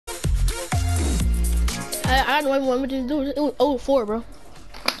I don't know what to do. It was 0-4, bro.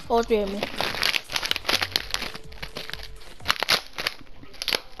 All three of me.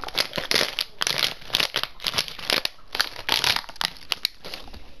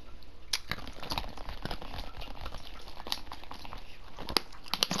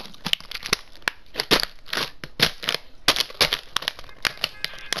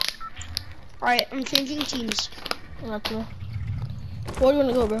 Alright, I'm changing teams. Not to. Where do you want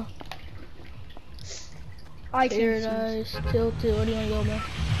to go, bro? I Paradise, Tilted. Where do you want to go, man?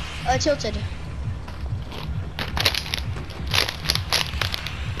 Tilted.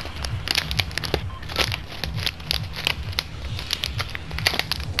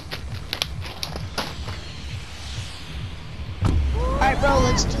 Alright, bro,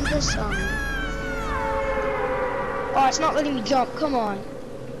 let's do this. Oh, it's not letting me jump. Come on.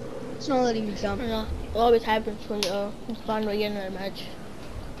 It's not letting me jump. No, it always happens when you find way in a match.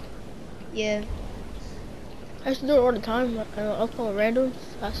 Yeah. I used to do it all the time. I'll call randoms.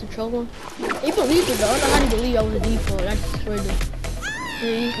 I used to troll them. You believe it though. I don't know how to believe I was a default. I just swear to.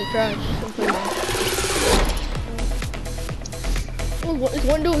 They used to trash. This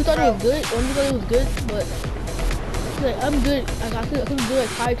one dude, he thought it was good. One dude thought it was good, but he's like, I'm good. I couldn't do it like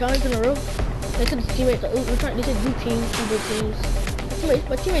 5 times in a row. They said his teammates, like, they said do teams, do good teams.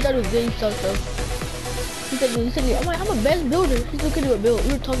 My teammate thought it was good. He sucked though. He said, I'm a best builder. He still couldn't do a build.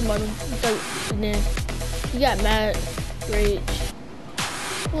 We were talking about him. And then he got mad, rage.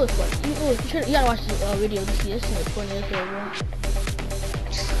 It was fun. You gotta watch this video to see. This thing is funny as hell,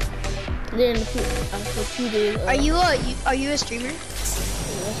 bro. Then for 2 days. Are you a streamer? Yeah,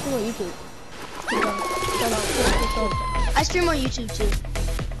 I stream on YouTube. I stream on YouTube too.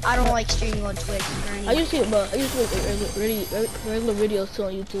 I don't like streaming on Twitch or anything. I used to make regular videos too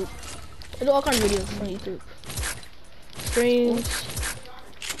on YouTube. I do all kinds of videos on YouTube. Streams.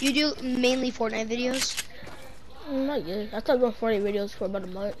 You do mainly Fortnite videos? Not yet. I started doing Fortnite videos for about a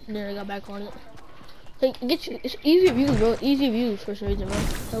month, and then I got back on it. Like, it's easy views, bro. Easy views for some reason, bro.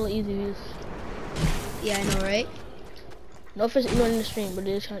 Hella easy views. Yeah, I know, right? No offense to anyone in the stream, but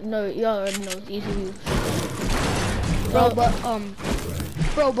it's no, y'all already know it's easy views. Bro,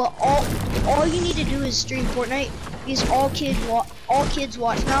 but all you need to do is stream Fortnite, because all kids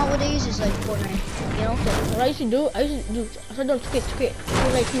watch nowadays is like Fortnite, you know? So what I started doing 2K,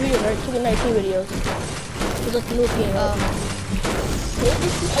 2K19 videos, right? 2K19 videos. It's like the new game, I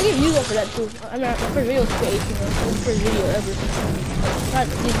get views off of that too. I mean, my first video was 2K18, bro. It was the first video ever. Not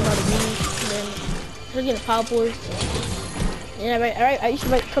thinking about the views, and then I started getting power boys. Yeah, I used to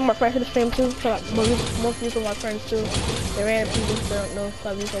invite some of my friends to the stream too, so most views of my friends too. They random people that don't know if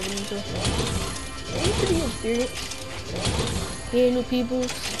I views over them too. It's pretty good experience. Meeting new people,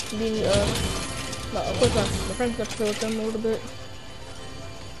 being of course my friends got to play with them a little bit.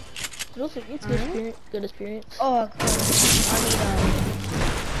 It's good experience. Oh, cool.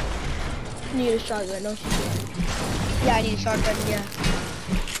 You need a shotgun, don't you? Yeah, I need a shotgun, yeah.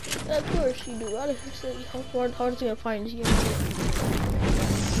 Of course you do. How hard is it gonna find this game?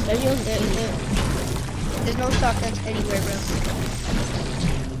 There's no shotguns anywhere, bro.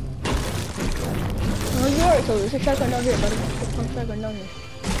 Oh, you already told me. There's a shotgun down here, buddy. There's a shotgun down here.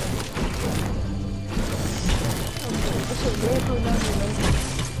 There's a gray pump down here, buddy.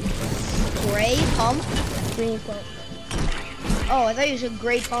 Gray pump? Green pump. Oh, I thought you said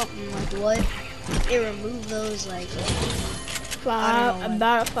gray pump. I'm like, what? They removed those, like...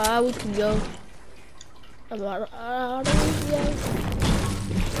 About 5 weeks ago. About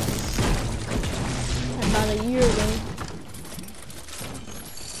a year ago.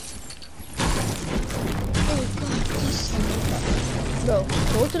 Oh god, this. Bro,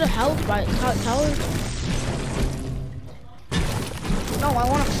 go to the house by tower. No, I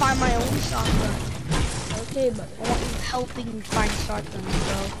want to find my own shotgun. Okay, but I want you helping me find shotguns,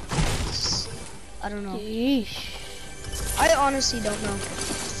 bro. I don't know. Yeesh. I honestly don't know.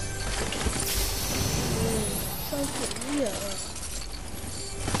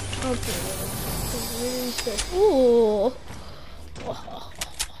 Okay. Ooh.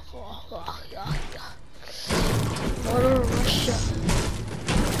 Mother Russia.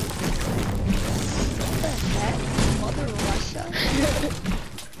 What the heck? Mother Russia?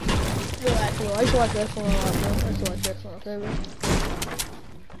 I used to watch that one a lot, bro. I used to watch that one, okay, bro?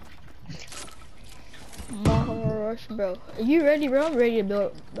 Mother Russia, bro. Are you ready, bro? I'm ready to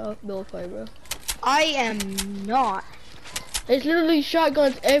build a fight, bro. I am not. There's literally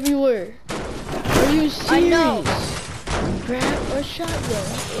shotguns everywhere. Are you serious? I know. Grab a shotgun.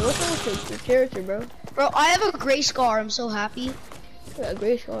 What's wrong with your character, bro? Bro, I have a gray scar. I'm so happy. You got a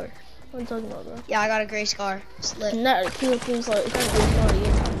gray scar. What are you talking about, bro? Yeah, I got a gray scar. Slip. Not a cool thing, it's not a gray scar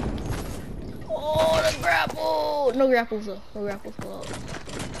yet. Oh, the grab. no grapples though. No grapples. No.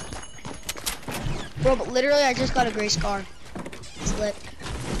 Bro, but literally, I just got a gray scar. It's lit.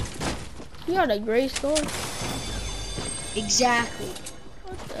 You got a gray score? Exactly.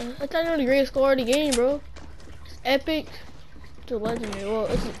 What the? I thought you were the greatest score of the game, bro. It's epic to legendary. Well,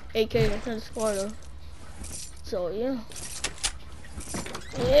 it's an AK. It's not a score though. So yeah.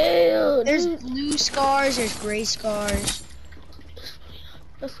 Yeah. There's Dude. blue scars. There's gray scars.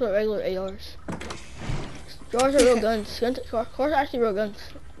 That's what regular ARs. Scars are real guns. Scars are actually real guns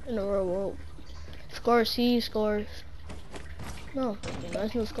in the real world. Scar C, scars. No,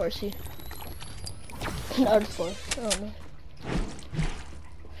 there's no scar C. Not a scar. I don't know.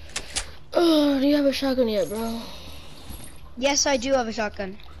 Oh, do you have a shotgun yet, bro? Yes, I do have a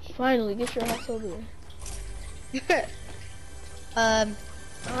shotgun. Finally, get your ass over here.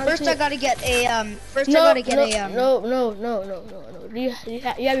 First I gotta get a No. Do you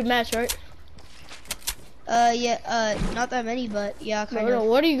have your match, right? Yeah, not that many, but yeah, kind of. No,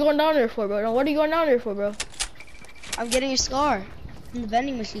 what are you going down there for, bro? No, what are you going down there for, bro? I'm getting a scar from the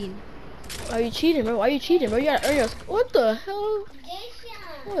vending machine. Why are you cheating, bro? Why are you cheating, bro? You gotta earn your. What the hell?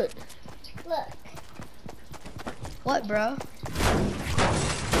 What? Look. What, bro?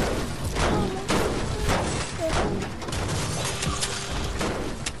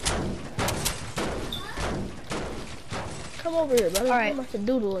 Come over here, bro. Alright. I'm about to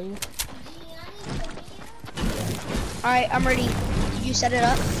doodle on you. Alright, I'm ready. Did you set it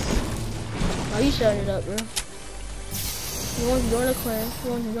up? Oh, you setting it up, bro. You want to join a clan. You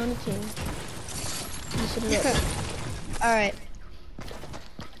want to join a team. You set it up. Alright.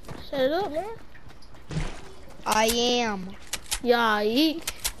 Set it up, man. I am. Yeah,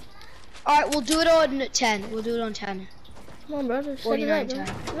 eat. Alright, we'll do it on 10. We'll do it on 10. Come on, brother. Set it 49 up, bro.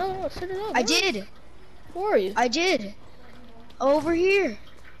 time. No, set it up. I bro. did. Where are you? I did. Over here.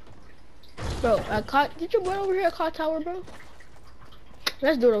 Bro, get your boy over here at Clock Tower, bro.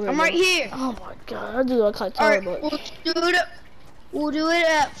 Let's do it over here. I'm bro. right here. Oh my god, I'll do it at Clock Tower, Alright, but. we'll do it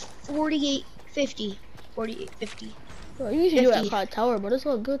at 48.50. 48.50. Bro, you usually do it at 50. Clock Tower, but it's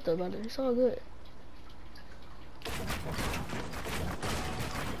all good though, brother. It's all good.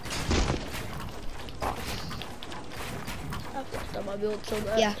 I fucked up my build so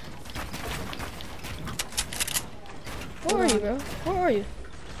bad. Yeah. Where are you, bro? Where are you?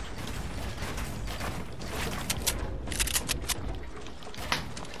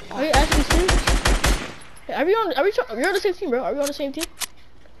 Are you actually serious? Hey, you're on the same team, bro? Are we on the same team?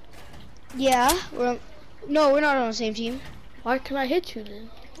 Yeah. No, we're not on the same team. Why can I hit you then?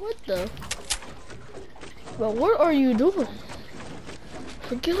 What the? Bro, what are you doing?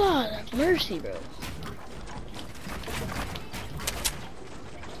 For God have mercy, bro.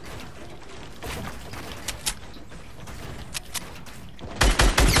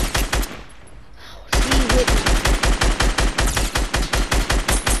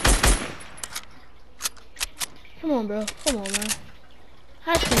 Come on, bro. Come on, man.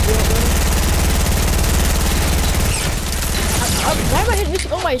 Actually, bro. Why am I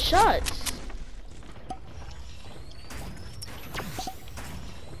hitting all my shots?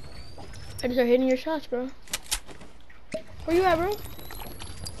 I just start hitting your shots, bro. Where you at, bro?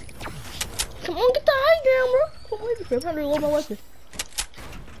 Come on, get the high ground, bro. Come on, wait for me. I'm trying to reload my weapon.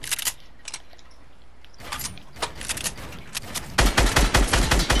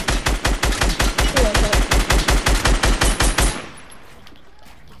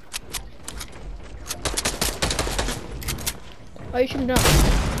 Why are you shooting down?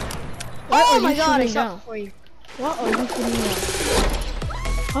 Why Oh are my you god, I shooting shot down? for you. Why are you shooting down?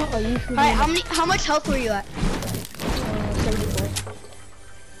 Why are you shooting Alright, down? how much health were you at? 74.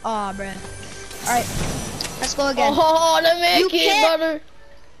 Aw, bruh. Alright, let's go again. Oh, the man You can't- brother.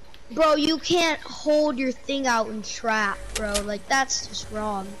 Bro, you can't hold your thing out and trap, bro. Like, that's just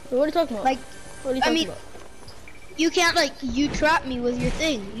wrong. What are you talking about? Like, what are you I talking mean- about? you can't, like, you trap me with your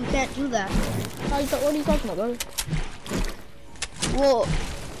thing. You can't do that. What are you talking about, brother? Well,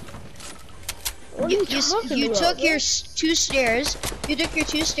 What are you talking about, took bro? your 2 stairs. You took your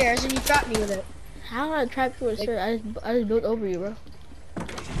 2 stairs and you trapped me with it. How did I trap you with a shirt? I just built over you, bro.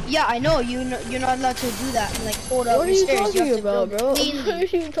 Yeah, I know. You're not allowed to do that and, like, hold out What are your you stairs. talking You have to about, build bro? cleanly.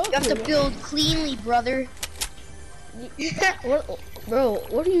 What are you talking You have to about? build cleanly, brother. What, bro?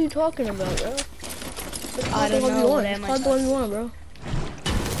 What are you talking about, bro? I don't know. What am I Call the one you want, bro.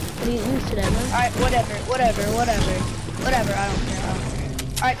 What are you used to that, man? Alright, whatever. I don't care.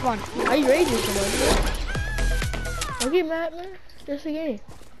 Alright, come on. Why are you raging so much, bro? Don't get mad, man. Just a game.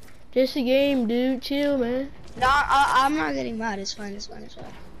 Just a game, dude. Chill, man. No, I'm not getting mad. It's fine.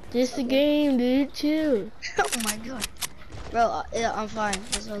 Just a game, dude. Chill. Oh my god. Bro, yeah, I'm fine.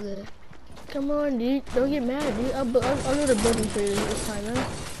 It's all good. Come on, dude. Don't get mad, dude. I'll do the building for you this time, man.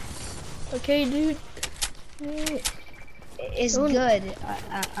 Okay, dude. Yeah. It's good.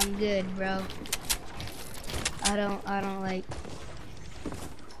 I'm good, bro. I don't like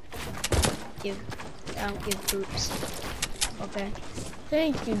I don't give groups. Okay.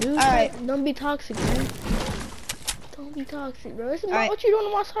 Thank you, dude. Alright. Don't be toxic, man. Don't be toxic, bro. This is Alright. what you doing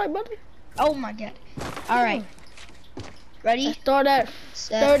on my side, brother? Oh my god. Alright. Ready? I start at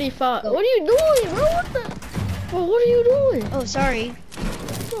Set, 35. go. What are you doing, bro? What the? Bro, what are you doing? Oh, sorry.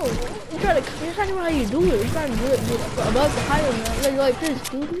 Bro, you're trying to know how you do it. You're trying to do it above the height, man. Like this,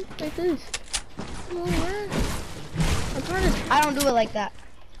 dude. Like this. Come on, man. I'm trying to. I don't do it like that.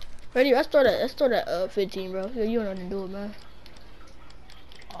 Ready? Let's start at 15, bro. You don't know how to do it, man.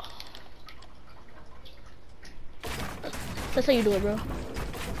 Oh. That's how you do it, bro.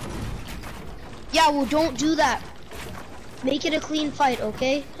 Yeah, well, don't do that. Make it a clean fight,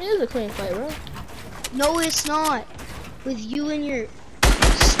 okay? It is a clean fight, bro. No, it's not. With you and your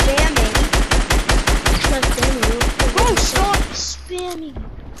spamming. It's not spamming, Bro, stop spamming.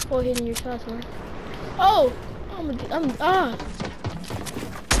 Oh, hitting your shots, man. Oh! Ah!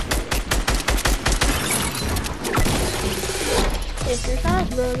 It's your shots,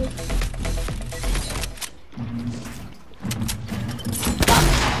 brother.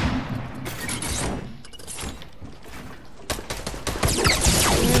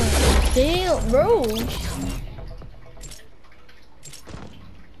 Damn, bro.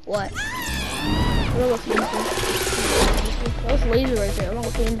 What? I'm not gonna say anything. That was laser right there. I'm not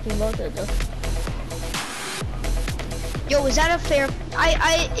gonna say anything about that though. Yo, was that a fair?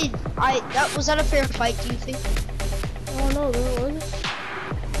 Was that a fair fight? Do you think? Oh no, bro, was it?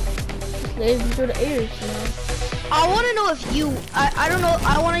 Just laser through the air, you know. I want to know if you. I don't know.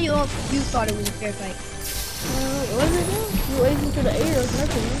 I want to know if you thought it was a fair fight. Was it though? You lasering through the air, that's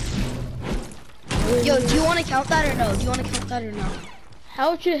nothing, man. Yo, do you want to count that or no? Do you want to count that or no?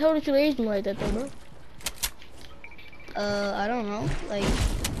 How did you laser me like that though, bro? I don't know. Like,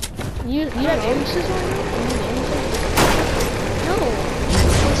 you have aim assist on you? No.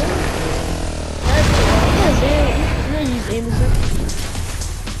 You don't use aim assist.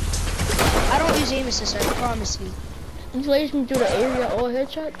 I don't use aim assist, I promise you. You laser me through the air, you got all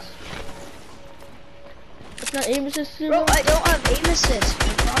headshots? It's not aim assist, Bro, I don't have aim assist, I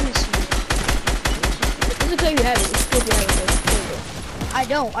promise you. It's okay if you have it. It's okay if you have it.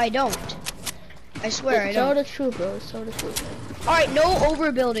 I don't. I swear I don't. Tell the truth, bro. Tell the truth. Alright, no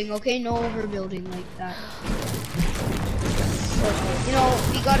overbuilding, okay? No overbuilding like that. You know,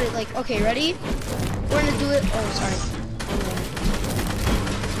 we got it like, okay, ready? We're gonna do it. Oh, sorry.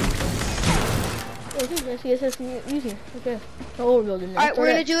 Okay, that's easy. Okay. No overbuilding. Alright, we're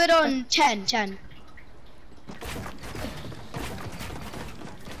gonna do it on 10.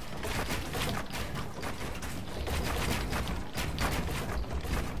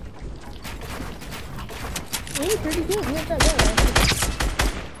 You're pretty good. You're not that bad.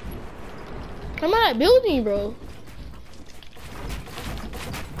 I'm not building, bro.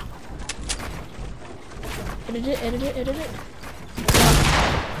 Edit it.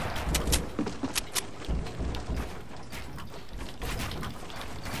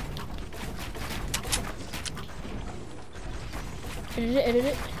 Edit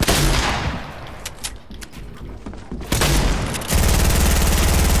it.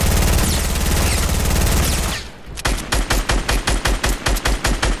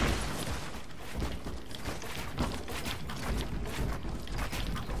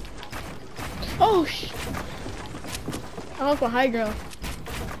 Oh sh! I lost my high ground.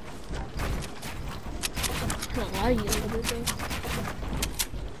 I'm gonna lie to you a little bit though.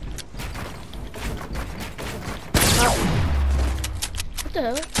 What the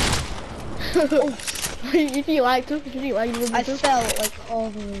hell? You think you lag too? You think you lag a little bit too? I fell like all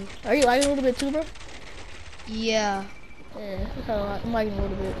the way. Are you lagging a little bit too, bro? Yeah. Yeah, that's how I'm lagging a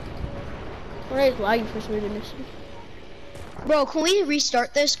little bit. Fortnite's lagging for some reason. Bro, can we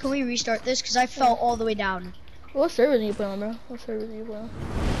restart this? Because I fell all the way down. What servers are you playing on, bro? What servers are you playing on?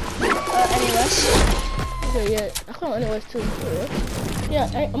 NAS. Okay, yeah, I play on NAS too. Yeah,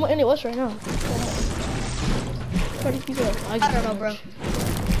 I'm on NAS right now. I don't know, bro.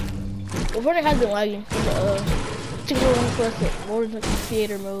 Well, Fortnite has been lagging. Particularly one for us to more than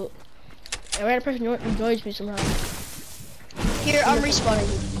theater mode. And random person joins me somehow. Here, I'm respawning.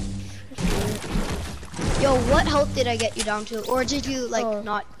 Yo, what health did I get you down to? Or did you, like,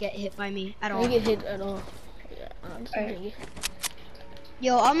 not get hit by me at all? I didn't get hit at all. Yeah, right.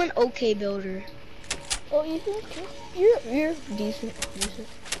 Yo, I'm an okay builder. Oh, you think? You're decent.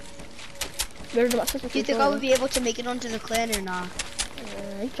 Better than my sister. Do you think I would be able to make it onto the clan or not?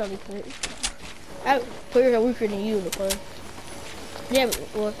 He's trying to quit. I players are weaker than you in the play. Yeah,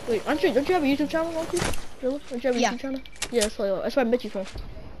 well, wait, don't you have a YouTube channel, Uncle? Really? Don't you have a YouTube channel? Yeah, that's where I met you from.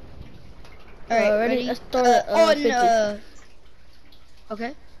 Alright, ready? Let's start at 50.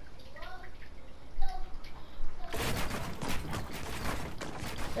 Okay.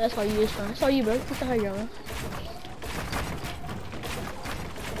 That's all you is fine. That's all you, bro. What the hell you on?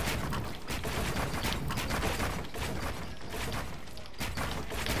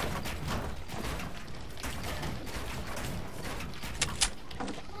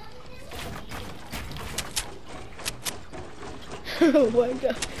 Oh my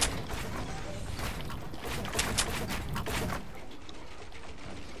god.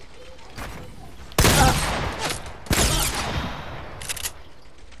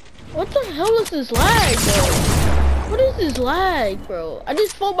 What the hell is this lag, bro? What is this lag, bro? I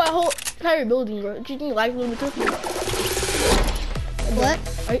just fought my whole entire building, bro. Do you think you lag a little bit too? What?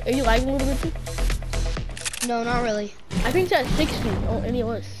 Are you lagging a little bit too? No, not really. I think it's at 60. Oh, any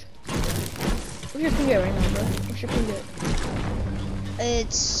less. What's your ping at right now, bro? What's your ping at?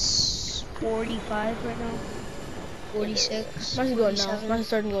 It's 45 right now. 46. Mine's going down. Mine's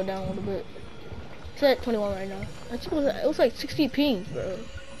starting to go down a little bit. It's at 21 right now. I think it was like 60 ping, bro.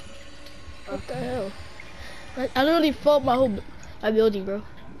 What the hell? I literally fought my building, bro.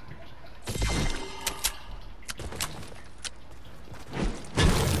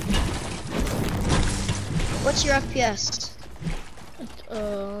 What's your FPS? I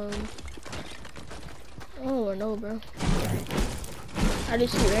don't know, bro. I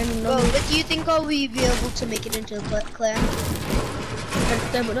just see random numbers. Bro, but do you think I'll be able to make it into the clan? Gotta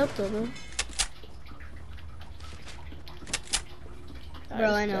step it up though, bro. Bro,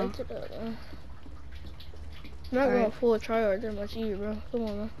 I know. I'm not going full tryhard that much either, bro. Come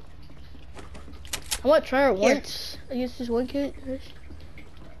on, bro. I want tryhard once against this one kid.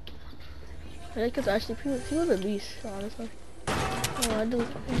 I think it's actually he was a beast, honestly. Oh, I do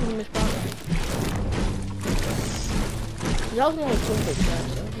miss Papa. Y'all know what's going on,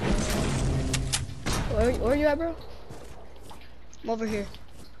 so. Where you at, bro? I'm over here.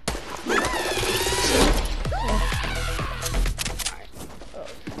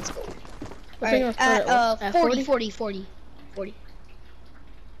 Let's go. Alright, at 40. 40.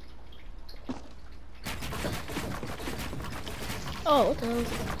 Oh, what the hell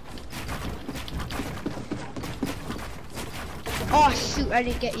is it? Oh shoot, I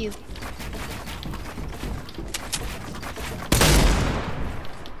didn't get you.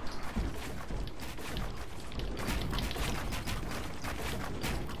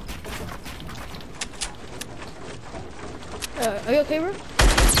 Are you okay, bro?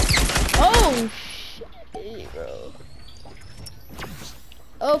 Oh shit, bro.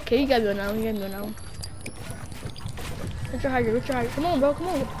 Okay, you gotta go now. What's your higher? Come on, bro.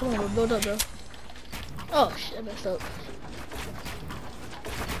 Bro. Build up, bro. Oh shit, I messed up.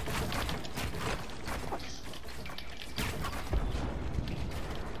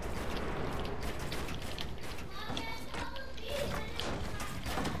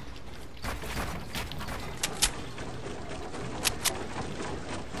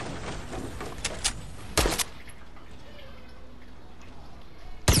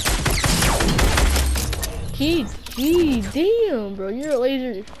 Damn, bro, you're a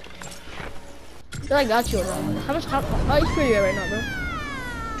laser. I got you around. How HP are you at right now, bro?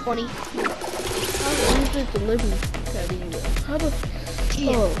 20. How is it delivery? How the?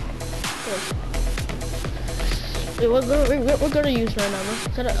 Oh. Wait, what gun are you using right now, bro?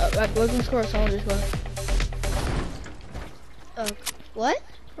 We're gonna score a song just go. What?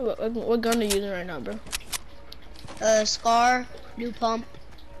 What gun are you using right now, bro? Scar, new pump,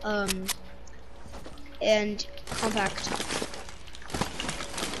 and compact.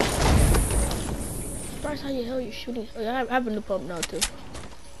 Surprised how the hell you're shooting. Oh, I have a new pump now too.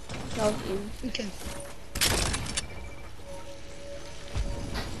 That was easy. Okay.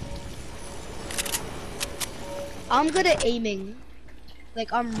 I'm good at aiming.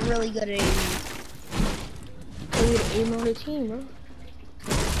 Like, I'm really good at aiming. I need to aim on the team, bro.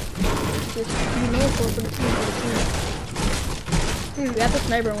 Just be mindful for the team. We have the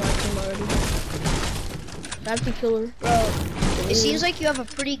sniper on our team already. That's the killer. Bro, it seems like you have a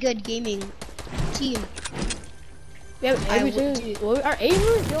pretty good gaming team. We have everything. Well, our aimer,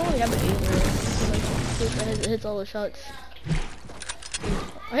 you only have an aimer. It hits all the shots.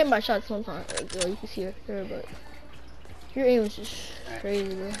 I hit my shots sometimes. Like, you can see it there, but your aim is just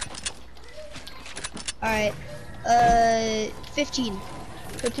crazy, bro. Alright, 15.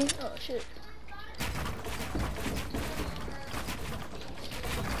 15? Oh shit.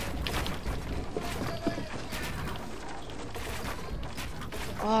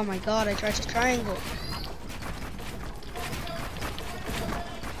 Oh my god, I tried to triangle.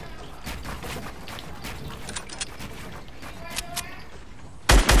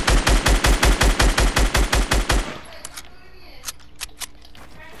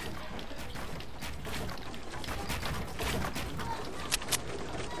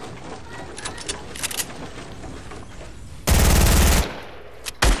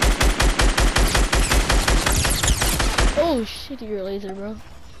 Oh shit, you're a laser, bro.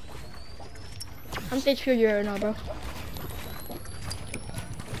 I'm stage 4 right now, bro.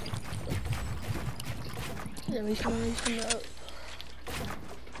 Yeah, he's coming out.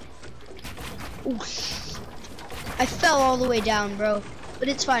 Ooh. I fell all the way down, bro. But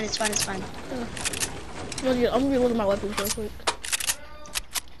it's fine, it's fine, it's fine. I'm gonna reload my weapons real quick.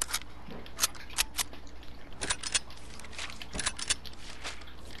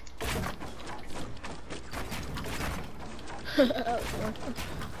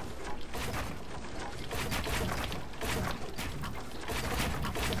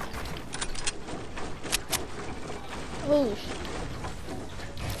 Oh shit.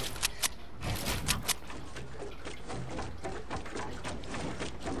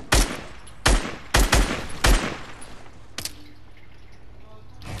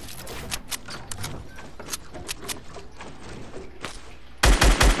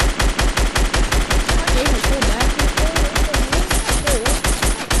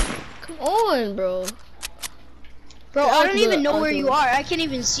 Come on, bro. Bro, I don't even know where you are. I can't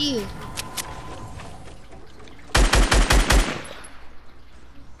even see you.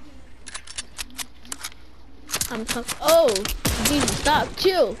 I'm coming. Oh, Jesus, stop,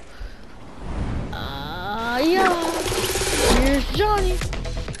 chill. Yeah. Here's Johnny.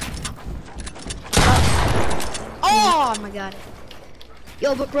 Oh my god.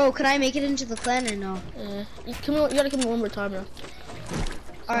 Yo, but bro, can I make it into the clan or no? You gotta come one more time now.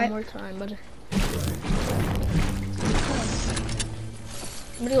 Alright. One more time, brother.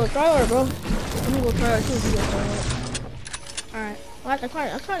 I'm gonna go try hard, bro. I'm gonna go try hard too. Alright.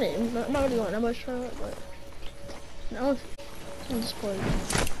 I tried it. I'm not really going that much try hard, but no, I'm just playing.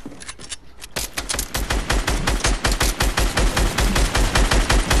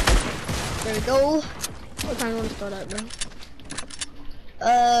 There we go. What time do you want to start at, bro?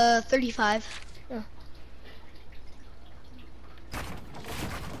 35. Yeah.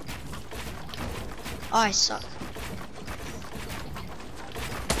 Oh, I suck.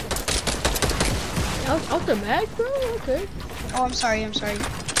 Off the back, bro? Okay. Oh, I'm sorry, I'm sorry.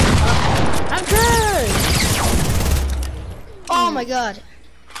 I'm good! Oh my god.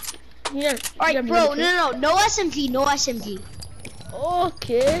 Yeah. Alright, bro, no SMG, no SMG.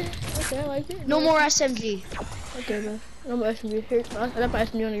 Okay. Okay, I like it. No more SMG. Okay, man. No more SMG. Here, I left my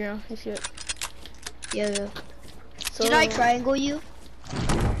SMG on the ground. You see it? Yeah. So, did I triangle you?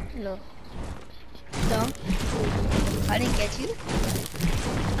 No. No? I didn't get you?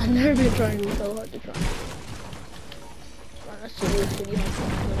 I've never been trying to be so hard to try. Man, that's so weird city.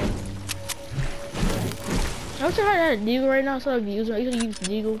 I'm trying to have a deagle right now, so I used to use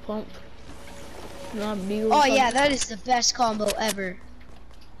deagle pump. Not deagle Oh pump. yeah, that is the best combo ever.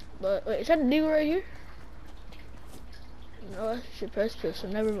 But wait, is that a deagle right here? No, I should press pistol.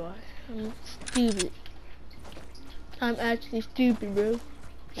 Never mind. I'm stupid. I'm actually stupid, bro.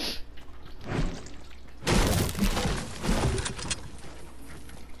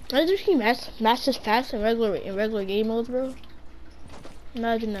 I just keep matches fast in regular game modes, bro.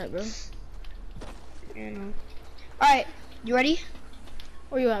 Imagine that, bro. Alright, you ready?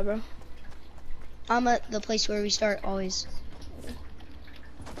 Where you at, bro? I'm at the place where we start always.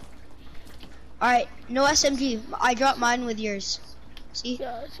 Alright, no SMG. I dropped mine with yours. See?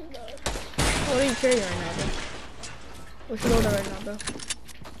 Yeah, I see that. What are you carrying right now, bro? What's your loader right now, bro?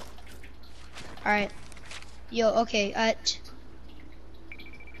 Alright. Yo, okay, at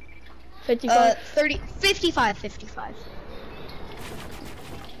 55? 55.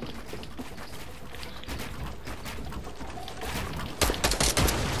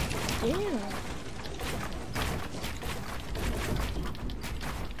 Damn.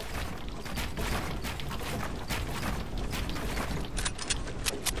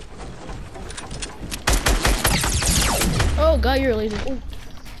 Oh god, you're a laser. Ooh.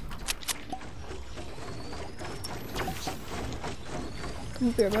 Come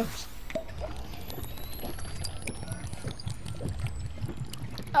up here, bro.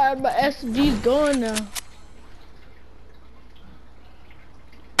 Alright, my SMG's gone now.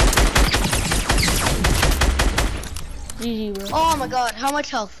 GG, bro. Oh my god, how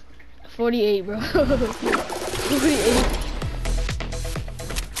much health? 48, bro. 48.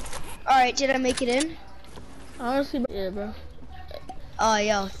 Alright, did I make it in? Honestly, yeah, bro. Oh,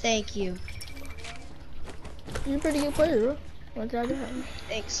 yo, thank you. You're a pretty good player, bro. What's that about?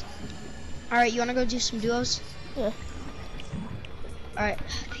 Thanks. All right, you wanna go do some duos? Yeah. All right.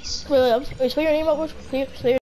 Peace. Wait, wait, spell your name out, bro. Spell your